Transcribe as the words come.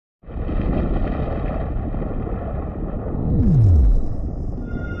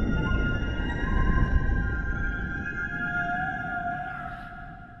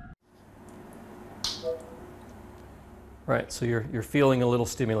Right, so you're feeling a little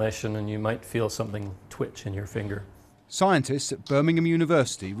stimulation and you might feel something twitch in your finger. Scientists at Birmingham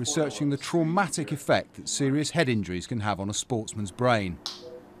University researching the traumatic effect that serious head injuries can have on a sportsman's brain.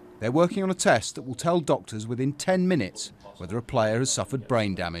 They're working on a test that will tell doctors within 10 minutes whether a player has suffered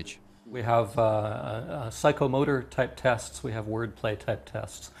brain damage. We have psychomotor type tests, we have wordplay type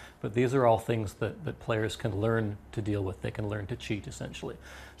tests, but these are all things that players can learn to deal with. They can learn to cheat, essentially.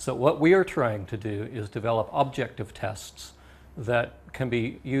 So what we are trying to do is develop objective tests that can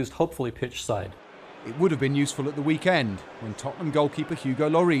be used, hopefully, pitch side. It would have been useful at the weekend when Tottenham goalkeeper Hugo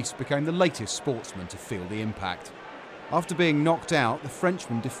Lloris became the latest sportsman to feel the impact. After being knocked out, the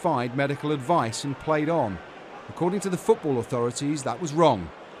Frenchman defied medical advice and played on. According to the football authorities, that was wrong,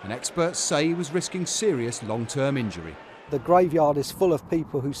 and experts say he was risking serious long-term injury. The graveyard is full of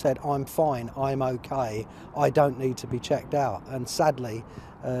people who said, I'm fine, I'm okay, I don't need to be checked out. And sadly,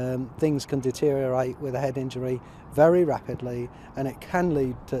 things can deteriorate with a head injury very rapidly, and it can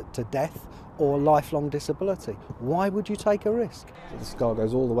lead to death or lifelong disability. Why would you take a risk? The scar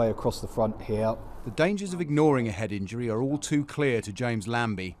goes all the way across the front here. The dangers of ignoring a head injury are all too clear to James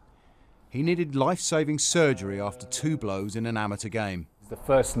Lambie. He needed life-saving surgery after 2 blows in an amateur game. The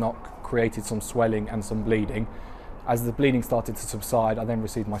first knock created some swelling and some bleeding. As the bleeding started to subside, I then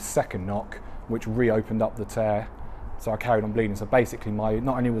received my second knock, which reopened up the tear. So I carried on bleeding. So basically,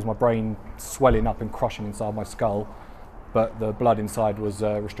 not only was my brain swelling up and crushing inside my skull, but the blood inside was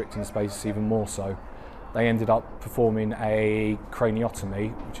restricting the space even more so. They ended up performing a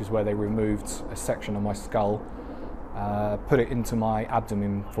craniotomy, which is where they removed a section of my skull, put it into my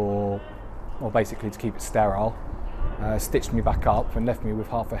abdomen basically to keep it sterile, stitched me back up and left me with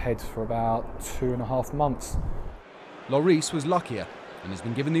half a head for about 2.5 months. Lloris was luckier and has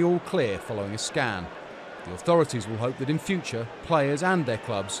been given the all clear following a scan. The authorities will hope that in future, players and their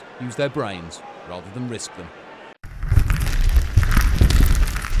clubs use their brains rather than risk them.